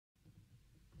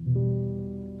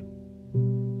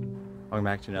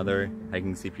Welcome back to another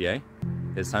hiking CPA.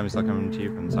 This time we're still coming to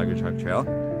you from the Saugatuck Trail.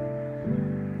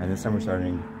 And this time we're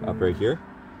starting up right here.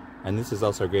 And this is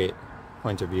also a great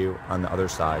point of view on the other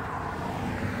side.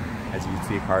 As you can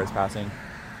see cars passing.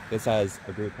 This has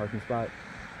a great parking spot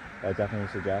that I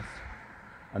definitely suggest.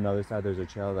 On the other side there's a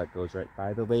trail that goes right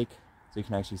by the lake, so you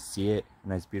can actually see it, a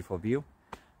nice beautiful view.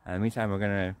 In the meantime, we're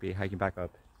going to be hiking back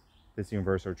up this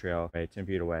Universal Trail, right 10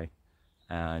 feet away,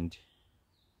 and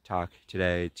talk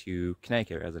today to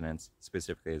Connecticut residents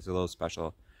specifically. It's a little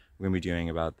special we're going to be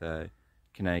doing about the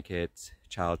Connecticut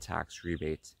Child Tax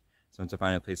Rebate. So once I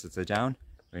find a place to sit down,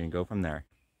 we're going to go from there.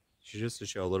 So just to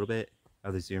show a little bit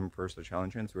of this Universal Trail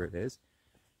entrance, where it is,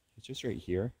 it's just right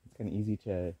here. It's kind of easy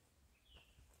to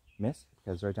miss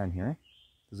because right down here,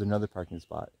 there's another parking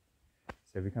spot.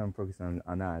 So if you kind of focus on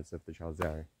that as if the trail's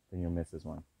there, then you'll miss this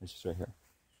one. It's just right here.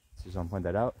 So just want to point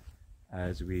that out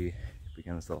as we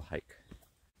begin this little hike.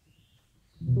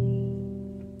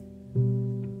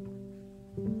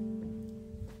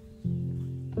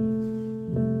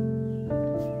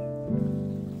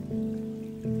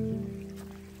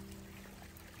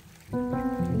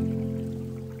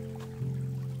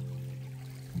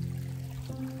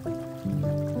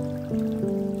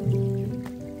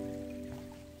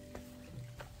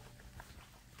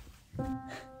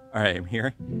 Alright, I'm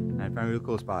here and I found a really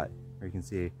cool spot where you can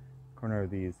see a corner of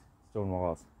these stone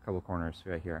walls, a couple corners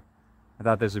right here. I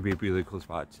thought this would be a really cool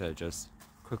spot to just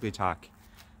quickly talk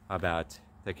about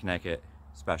the Connecticut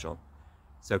special.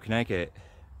 So Connecticut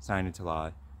signed into law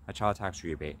a child tax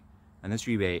rebate, and this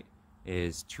rebate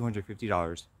is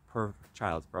 $250 per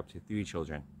child for up to 3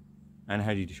 children. And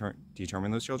how do you determine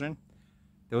those children?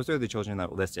 Those are the children that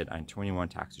were listed on 21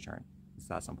 tax return. It's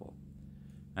that simple.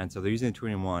 And so they're using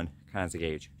 21 kind of as a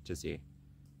gauge to see.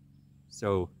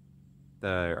 So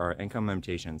there are income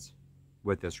limitations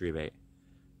with this rebate.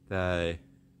 The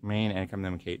main income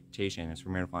limitation is for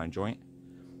marital and joint,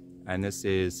 and this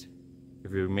is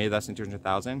if you made less than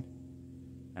 $200,000,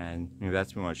 and maybe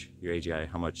that's too much your AGI,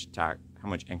 how much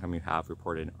income you have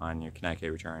reported on your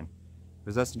Connecticut return. If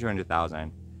it's less than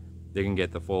 $200,000, they can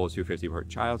get the full $250 per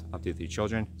child, up to 3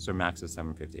 children, so max is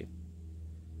 $750.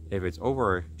 If it's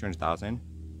over $200,000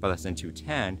 but less than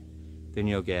 $210,000, then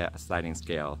you'll get a sliding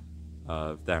scale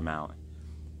of the amount.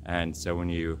 And so when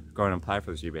you go and apply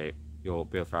for this rebate, you'll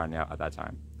be able to find out at that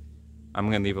time. I'm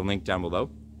going to leave a link down below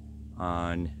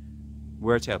on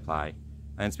where to apply.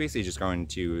 And it's basically just going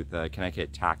to the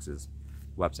Connecticut Taxes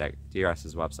website,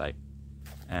 DRS's website,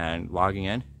 and logging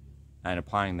in and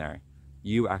applying there.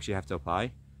 You actually have to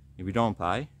apply. If you don't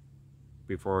apply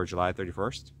before July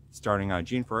 31st, starting on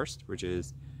June 1st, which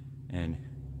is in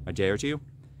a day or two,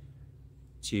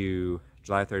 to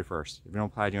July 31st. If you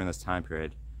don't apply during this time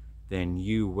period, then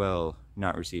you will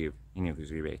not receive any of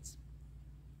these rebates.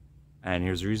 And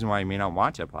here's the reason why you may not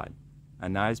want to apply.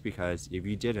 And that is because if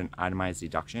you did an itemized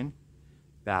deduction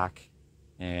back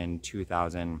in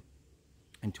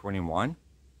 2021,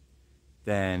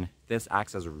 then this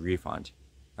acts as a refund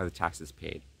of the taxes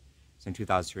paid. So in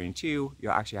 2022,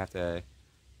 you'll actually have to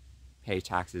pay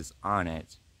taxes on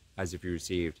it as if you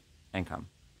received income.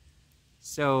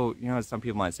 So, you know, some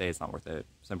people might say it's not worth it.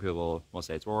 Some people will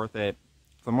say it's worth it.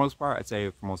 For the most part, I'd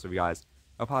say for most of you guys,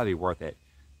 it'll probably be worth it.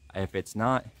 If it's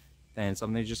not, then it's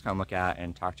something you just kind of look at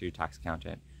and talk to your tax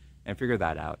accountant and figure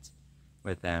that out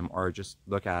with them, or just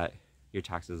look at your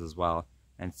taxes as well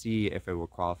and see if it will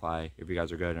qualify, if you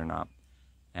guys are good or not,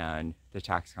 and the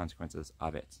tax consequences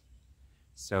of it.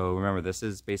 So remember, this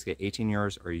is basically 18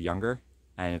 years or younger,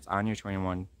 and it's on your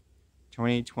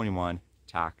 2021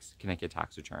 Connecticut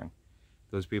tax return.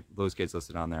 Those kids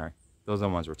listed on there, those are the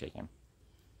ones we're taking.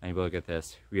 And you'll be able to get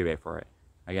this rebate for it.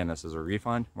 Again, this is a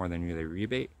refund more than really a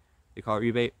rebate. They call it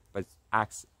rebate, but it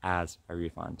acts as a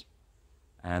refund.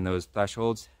 And those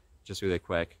thresholds, just really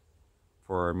quick,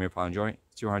 for marital filing joint,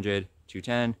 200,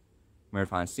 210, marital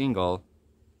filing single,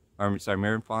 or sorry,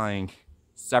 marital filing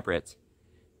separate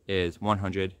is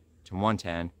 100 to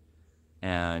 110,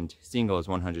 and single is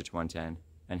 100 to 110,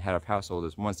 and head of household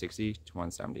is 160 to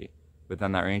 170.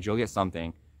 Within that range, you'll get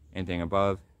something. Anything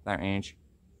above that range,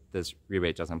 this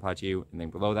rebate doesn't apply to you. Anything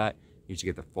below that, you should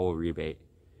get the full rebate.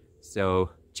 So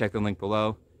check the link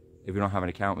below. If you don't have an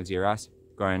account with DRS,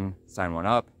 go ahead and sign one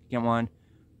up, get one,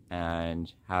 and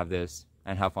have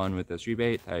fun with this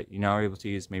rebate that you now are able to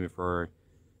use maybe for,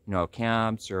 you know,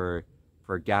 camps or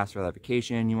for gas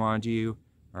verification you want to do,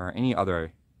 or any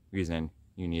other reason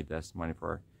you need this money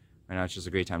for. Right now, it's just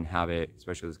a great time to have it,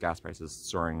 especially with gas prices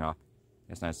soaring up.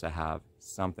 It's nice to have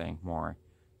something more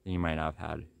than you might not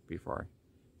have had before.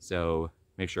 So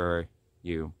make sure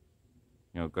you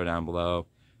go down below,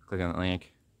 click on the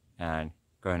link, and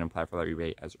go ahead and apply for that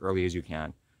rebate as early as you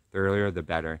can. The earlier, the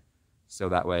better. So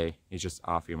that way, it's just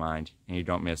off your mind and you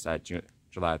don't miss that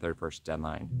July 31st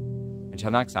deadline.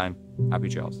 Until next time, happy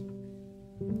trails.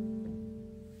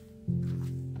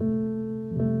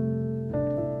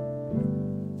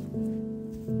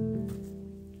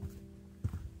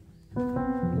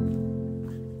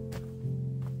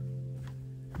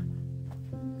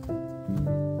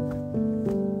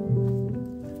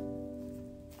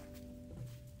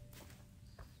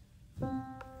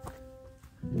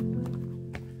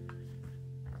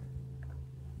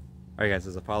 Alright guys,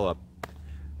 as a follow-up,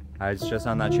 I was just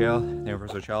on that trail, the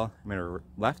Universal Trail. I made a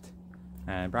left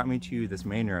and it brought me to this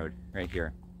main road right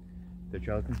here. The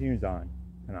trail continues on,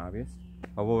 kind of obvious.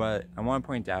 But what I want to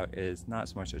point out is not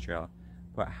so much the trail,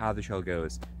 but how the trail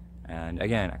goes. And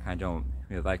again, I kind of don't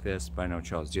really like this, but I know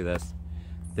trails do this.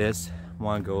 This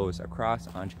one goes across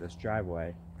onto this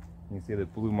driveway. You can see the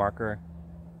blue marker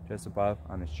just above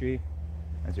on this tree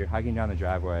as you're hiking down the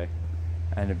driveway,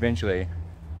 and eventually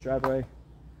driveway,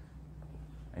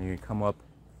 and you can come up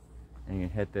and you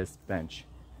can hit this bench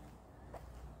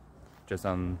just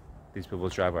on these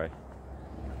people's driveway.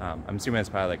 I'm assuming it's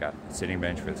probably like a sitting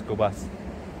bench for the school bus.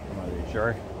 I'm not really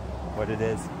sure what it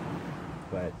is,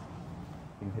 but you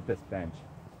can hit this bench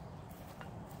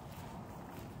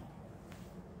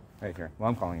right here. Well,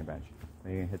 I'm calling it a bench.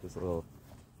 And you can hit this little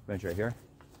bench right here,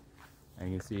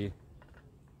 and you can see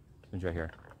bench right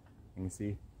here. You can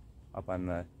see up on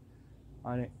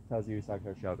it tells you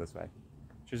Saugatuck Trail this way.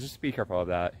 So just be careful of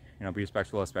that. You know, be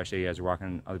respectful, especially as you're walking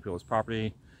on other people's property.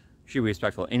 You should be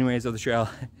respectful anyways of the trail,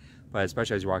 but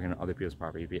especially as you're walking on other people's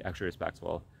property, be extra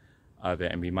respectful of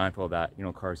it and be mindful that, you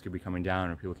know, cars could be coming down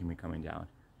or people can be coming down.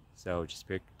 So just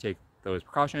take those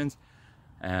precautions,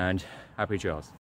 and happy trails.